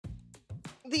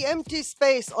the empty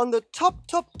space on the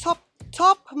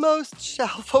topmost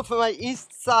shelf of my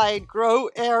east side grow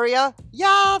area?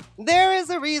 Yeah, there is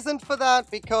a reason for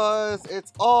that, because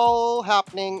it's all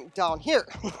happening down here.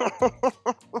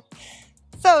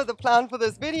 So the plan for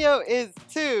this video is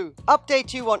to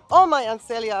update you on all my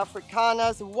Ansellia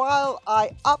africanas while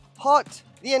I uppot.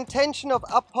 The intention of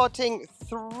uppotting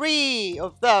 3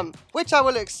 of them, which I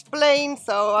will explain.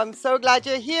 So I'm so glad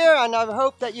you're here, and I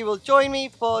hope that you will join me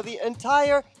for the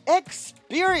entire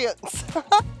experience.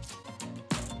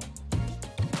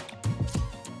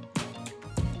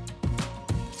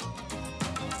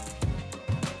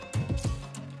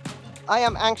 I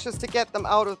am anxious to get them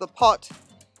out of the pot.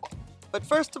 But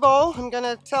first of all, I'm going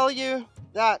to tell you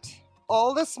that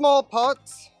all the small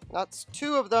pots, that's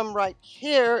 2 of them right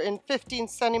here in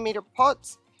 15cm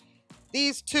pots,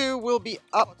 these 2 will be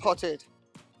uppotted.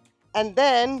 And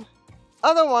then,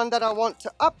 other one that I want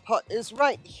to uppot is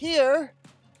right here.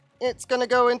 It's going to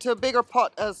go into a bigger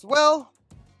pot as well.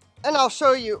 And I'll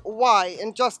show you why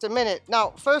in just a minute.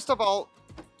 Now, first of all,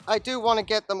 I do want to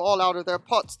get them all out of their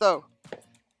pots though.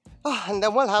 And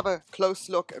then we'll have a close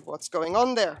look at what's going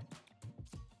on there.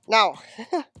 Now,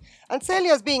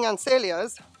 Ansellias being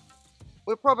Ansellias,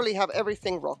 we'll probably have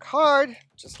everything rock hard,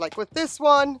 just like with this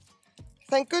one.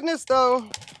 Thank goodness though,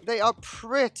 they are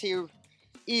pretty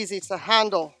easy to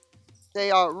handle.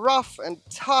 They are rough and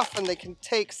tough, and they can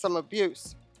take some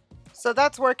abuse. So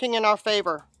that's working in our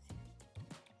favor.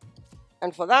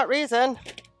 And for that reason,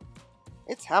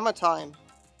 it's hammer time.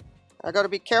 I gotta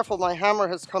be careful, my hammer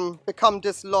has become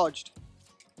dislodged.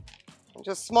 And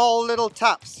just small little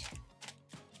taps.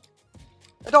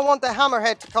 I don't want the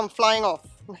hammerhead to come flying off.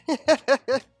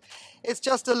 It's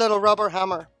just a little rubber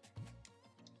hammer.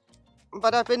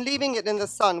 But I've been leaving it in the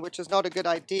sun, which is not a good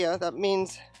idea. That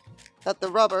means that the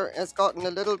rubber has gotten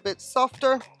a little bit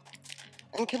softer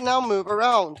and can now move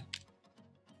around.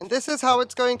 And this is how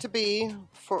it's going to be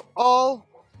for all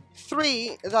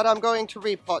 3 that I'm going to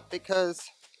repot, because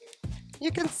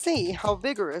you can see how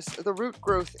vigorous the root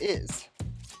growth is.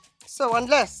 So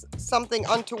unless something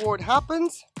untoward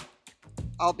happens,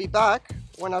 I'll be back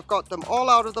when I've got them all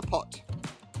out of the pot.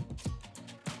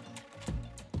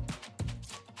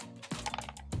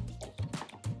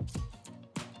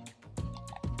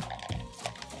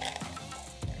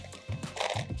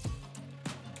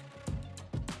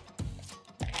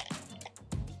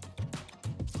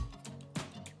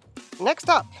 Next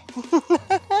up.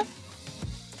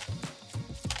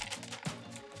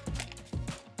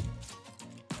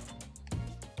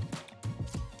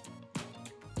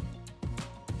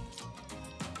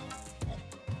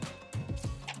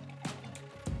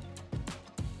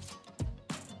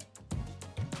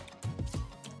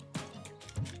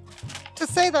 To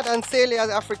say that Ansellia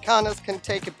africanas can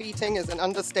take a beating is an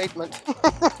understatement.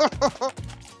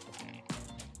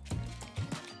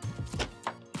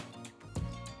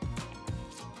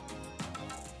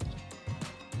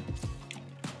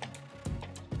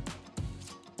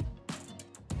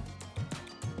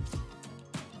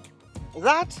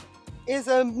 That is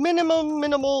a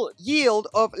minimal yield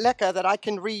of leca that I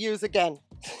can reuse again.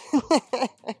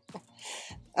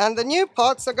 And the new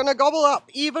pots are going to gobble up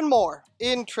even more.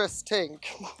 Interesting.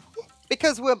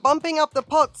 Because we're bumping up the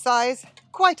pot size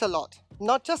quite a lot.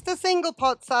 Not just a single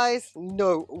pot size.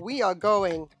 No, we are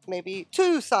going maybe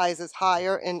 2 sizes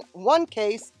higher. In one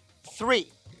case,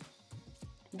 3.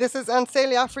 This is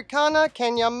Ansellia africana,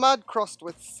 Kenya mud crossed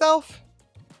with self.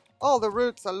 All the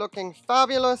roots are looking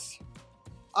fabulous.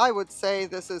 I would say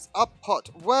this is uppot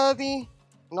worthy.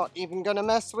 Not even going to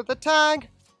mess with the tag.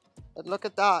 But look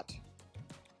at that.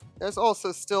 There's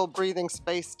also still breathing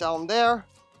space down there.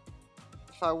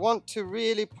 If I want to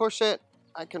really push it,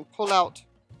 I can pull out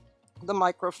the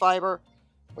microfiber.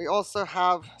 We also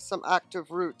have some active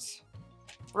roots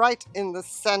right in the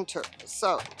center.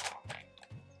 So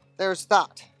there's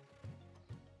that.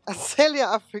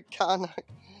 Ansellia africana,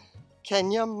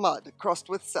 Kenya mud crossed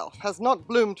with self, has not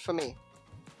bloomed for me.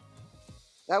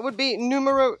 That would be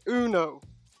numero uno.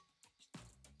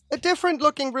 A different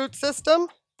looking root system.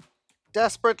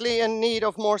 Desperately in need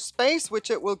of more space, which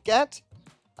it will get.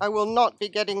 I will not be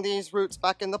getting these roots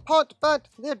back in the pot, but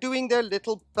they're doing their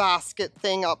little basket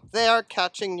thing up there,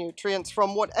 catching nutrients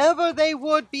from whatever they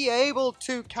would be able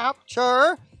to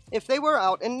capture if they were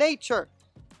out in nature.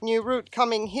 New root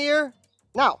coming here.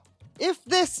 Now, if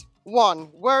this one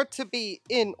were to be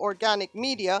in organic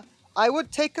media, I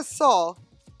would take a saw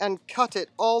and cut it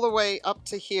all the way up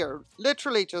to here.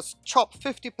 Literally just chop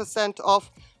 50%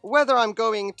 off, whether I'm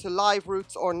going to live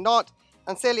roots or not.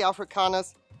 Ansellia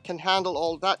africanas can handle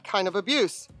all that kind of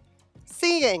abuse.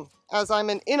 Seeing as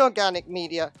I'm in inorganic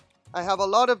media, I have a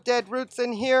lot of dead roots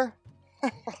in here.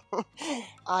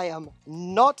 I am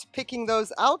not picking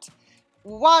those out.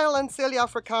 While Ansellia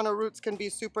africana roots can be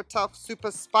super tough,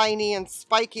 super spiny and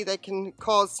spiky, they can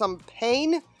cause some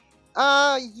pain.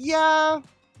 Yeah,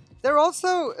 they're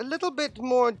also a little bit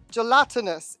more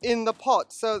gelatinous in the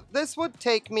pot. So this would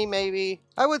take me maybe,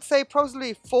 I would say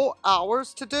probably 4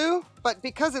 hours to do. But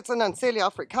because it's an Ansellia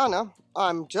africana,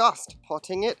 I'm just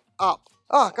potting it up.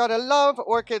 Oh, gotta love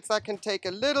orchids that can take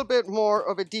a little bit more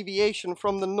of a deviation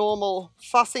from the normal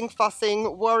fussing,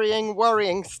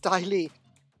 worrying style.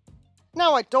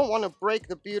 Now, I don't want to break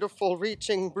the beautiful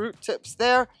reaching root tips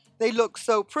there. They look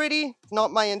so pretty,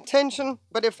 not my intention,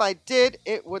 but if I did,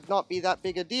 it would not be that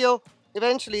big a deal.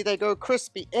 Eventually, they go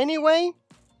crispy anyway,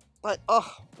 but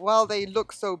while they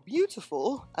look so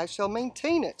beautiful, I shall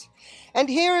maintain it. And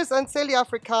here is Ansellia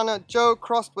africana Joe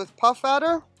crossed with puff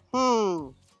adder.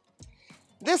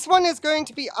 This one is going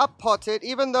to be up potted,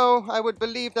 even though I would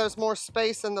believe there's more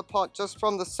space in the pot just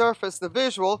from the surface, the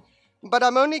visual. But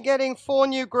I'm only getting 4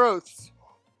 new growths.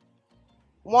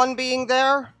 One being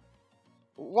there,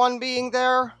 one being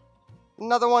there,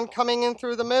 another one coming in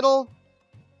through the middle,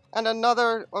 and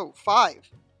another, 5.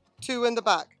 2 in the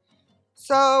back.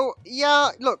 So,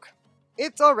 yeah, look,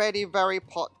 it's already very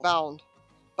pot bound.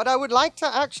 But I would like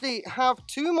to actually have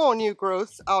 2 more new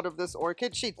growths out of this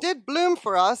orchid. She did bloom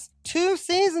for us 2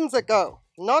 seasons ago,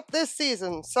 not this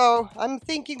season. So I'm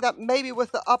thinking that maybe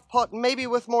with the up pot, maybe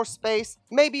with more space,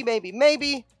 maybe,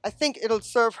 I think it'll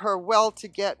serve her well to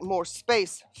get more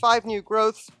space. 5 new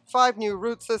growths, 5 new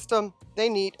root system. They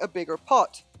need a bigger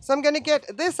pot. So I'm going to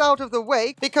get this out of the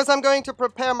way because I'm going to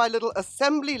prepare my little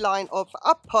assembly line of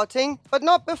up potting, but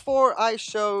not before I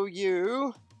show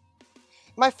you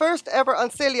my first ever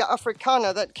Ansellia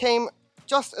africana that came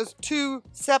just as 2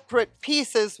 separate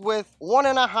pieces with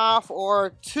 1.5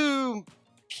 or 2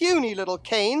 puny little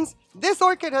canes. This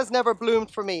orchid has never bloomed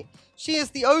for me. She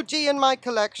is the OG in my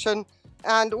collection,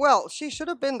 and well, she should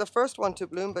have been the first one to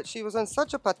bloom, but she was in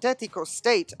such a patetico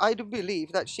state. I do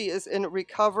believe that she is in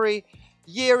recovery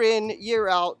year in, year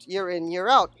out, year in, year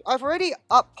out. I've already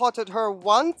up potted her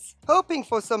once, hoping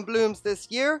for some blooms this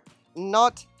year.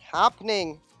 Not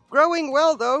happening. Growing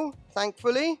well though,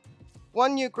 thankfully.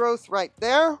 1 new growth right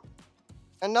there.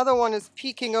 Another one is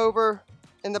peeking over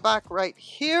in the back right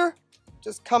here,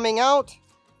 just coming out.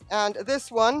 And this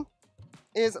one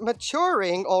is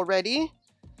maturing already.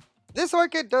 This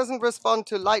orchid doesn't respond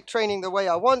to light training the way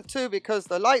I want to because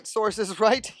the light source is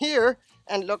right here.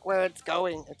 And look where it's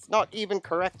going. It's not even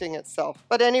correcting itself.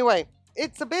 But anyway,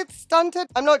 it's a bit stunted.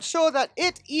 I'm not sure that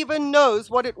it even knows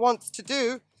what it wants to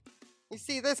do. You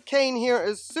see, this cane here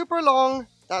is super long.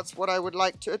 That's what I would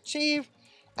like to achieve.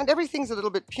 And everything's a little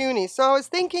bit puny. So I was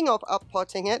thinking of up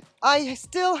potting it. I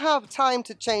still have time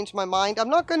to change my mind. I'm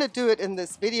not going to do it in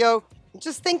this video. I'm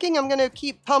just thinking I'm going to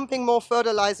keep pumping more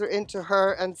fertilizer into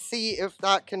her and see if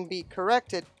that can be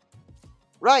corrected.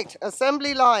 Right,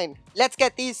 assembly line. Let's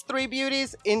get these 3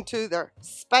 beauties into their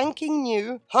spanking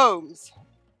new homes.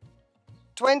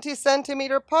 20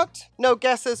 centimeter pot. No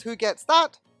guesses who gets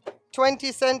that.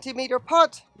 20 centimeter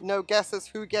pot, no guesses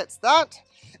who gets that.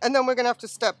 And then we're gonna have to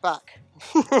step back.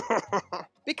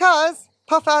 Because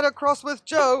puff adder cross with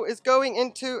Joe is going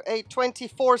into a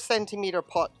 24 centimeter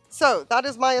pot. So that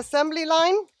is my assembly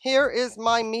line. Here is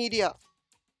my media.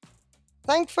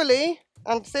 Thankfully,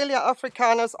 Ansellia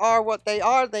africanas are what they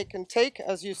are. They can take,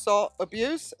 as you saw,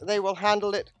 abuse. They will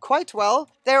handle it quite well.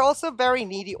 They're also very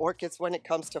needy orchids when it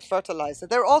comes to fertilizer.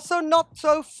 They're also not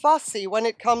so fussy when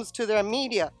it comes to their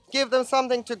media. Give them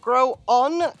something to grow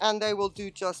on and they will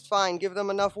do just fine. Give them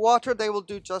enough water, they will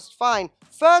do just fine.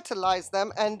 Fertilize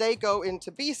them and they go into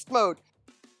beast mode.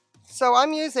 So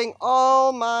I'm using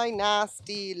all my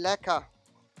nasty leca.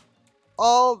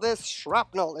 All this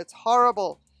shrapnel, it's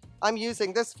horrible. I'm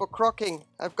using this for crocking.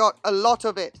 I've got a lot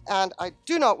of it, and I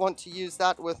do not want to use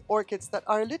that with orchids that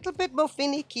are a little bit more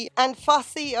finicky and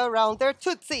fussy around their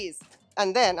tootsies.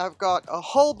 And then I've got a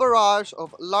whole barrage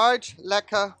of large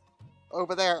leca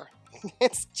over there.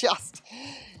 It's just,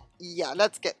 yeah,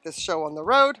 let's get this show on the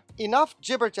road. Enough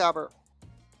jibber jabber.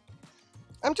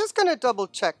 I'm just gonna double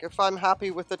check if I'm happy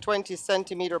with the 20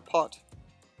 centimeter pot,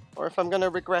 or if I'm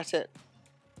gonna regret it.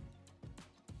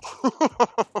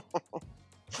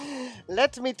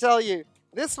 Let me tell you,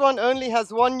 this one only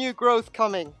has 1 new growth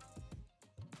coming.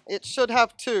 It should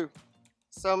have 2.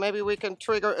 So maybe we can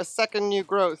trigger a 2nd new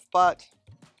growth, but,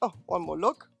 oh, 1 more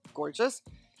look, gorgeous.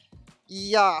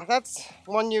 Yeah, that's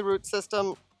 1 new root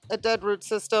system, a dead root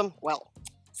system, well,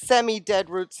 semi-dead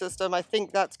root system. I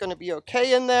think that's going to be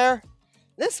okay in there.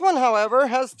 This one, however,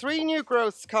 has 3 new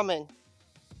growths coming.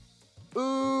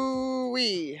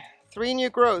 Ooh-wee. 3 new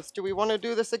growths. Do we want to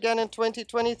do this again in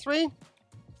 2023?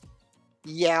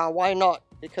 Yeah, why not?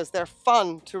 Because they're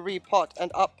fun to repot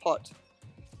and uppot.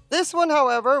 This one,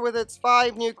 however, with its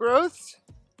 5 new growths,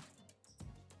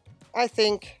 I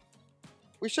think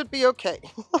we should be okay.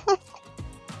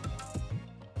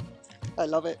 I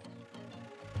love it.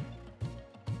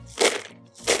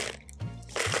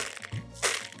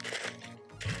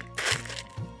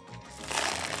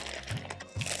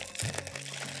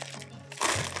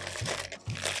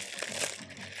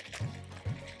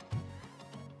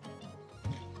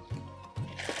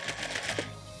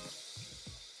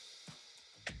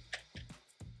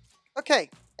 Okay,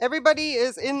 everybody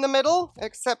is in the middle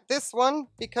except this one,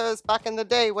 because back in the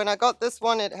day when I got this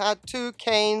one it had 2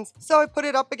 canes, so I put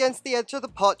it up against the edge of the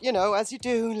pot, you know, as you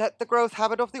do, let the growth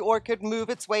habit of the orchid move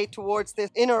its way towards the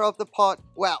inner of the pot.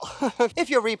 Well, if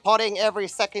you're repotting every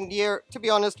second year, to be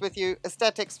honest with you,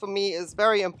 aesthetics for me is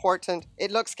very important.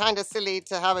 It looks kind of silly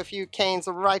to have a few canes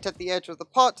right at the edge of the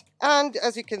pot, and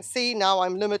as you can see now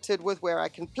I'm limited with where I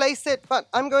can place it, but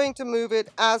I'm going to move it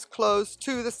as close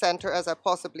to the center as I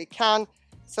possibly can,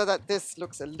 so that this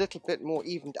looks a little bit more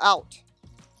evened out.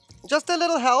 Just a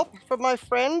little help from my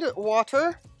friend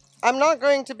Water. I'm not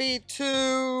going to be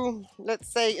too, let's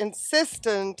say,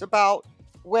 insistent about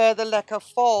where the leca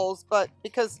falls, but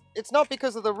because it's not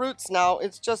because of the roots now,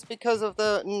 it's just because of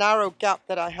the narrow gap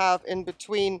that I have in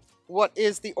between what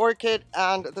is the orchid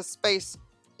and the space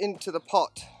into the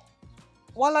pot.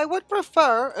 While I would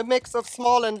prefer a mix of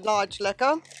small and large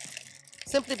leca,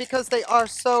 simply because they are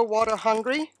so water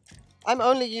hungry, I'm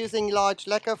only using large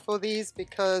leca for these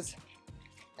because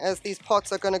as these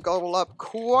pots are going to gobble up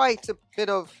quite a bit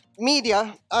of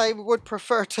media, I would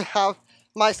prefer to have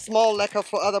my small leca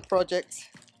for other projects.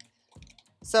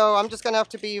 So I'm just going to have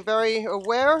to be very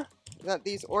aware that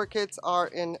these orchids are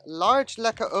in large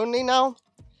leca only now,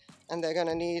 and they're going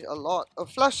to need a lot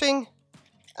of flushing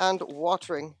and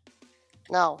watering.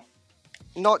 Now,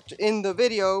 not in the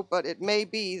video, but it may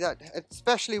be that,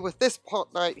 especially with this pot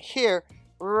right here,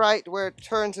 right where it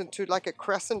turns into like a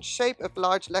crescent shape, if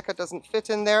large leca doesn't fit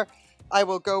in there, I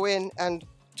will go in and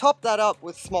top that up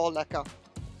with small leca.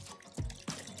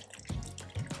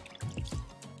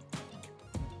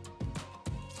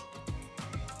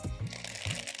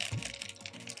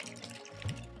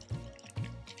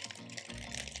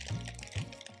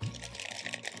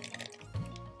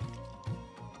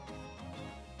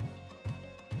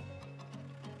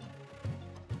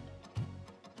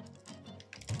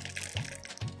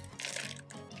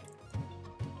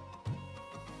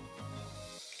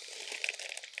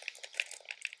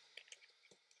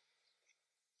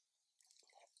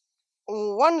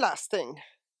 One last thing,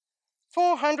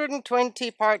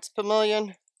 420 parts per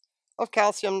million of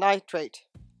calcium nitrate.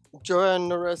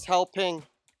 Generous helping.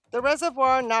 The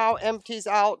reservoir now empties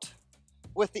out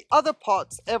with the other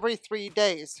pots every 3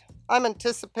 days. I'm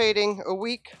anticipating a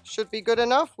week should be good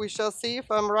enough. We shall see if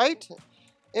I'm right.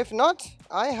 If not,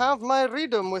 I have my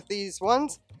redum with these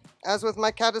ones, as with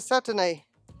my catacetinae.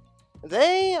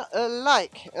 They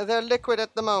like their liquid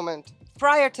at the moment.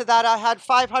 Prior to that, I had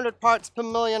 500 parts per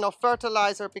million of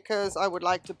fertilizer because I would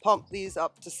like to pump these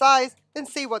up to size and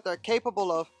see what they're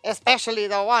capable of. Especially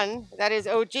the one that is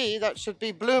OG that should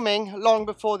be blooming long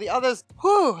before the others.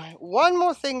 Whew, one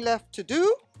more thing left to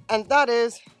do, and that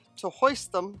is to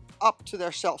hoist them up to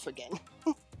their shelf again.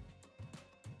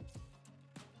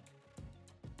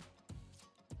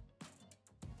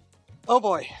 Oh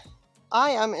boy.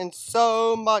 I am in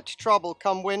so much trouble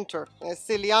come winter.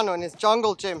 Ciliano in his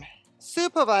jungle gym,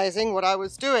 supervising what I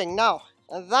was doing. Now,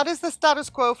 that is the status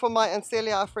quo for my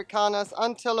Ansellia africanas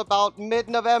until about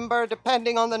mid-November,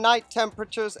 depending on the night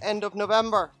temperatures, end of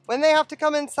November. When they have to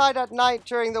come inside at night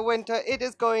during the winter, it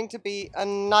is going to be a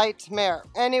nightmare.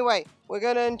 Anyway, we're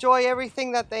going to enjoy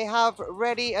everything that they have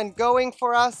ready and going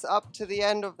for us up to the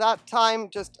end of that time.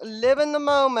 Just live in the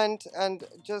moment and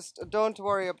just don't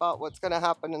worry about what's going to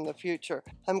happen in the future.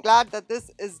 I'm glad that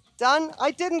this is done.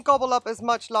 I didn't gobble up as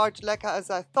much large leca as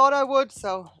I thought I would,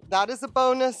 so that is a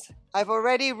bonus. I've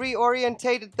already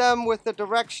reorientated them with the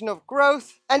direction of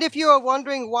growth. And if you are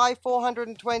wondering why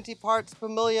 420 parts per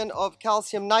million of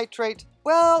calcium nitrate,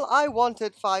 well, I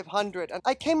wanted 500 and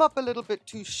I came up a little bit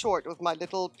too short with my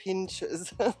little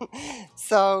pinches.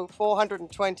 So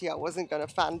 420, I wasn't going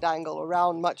to fandangle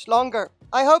around much longer.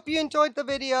 I hope you enjoyed the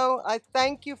video. I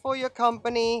thank you for your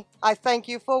company. I thank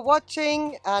you for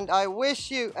watching, and I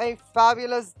wish you a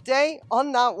fabulous day.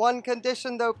 On that one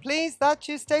condition though, please, that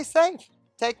you stay safe.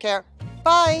 Take care.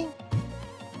 Bye.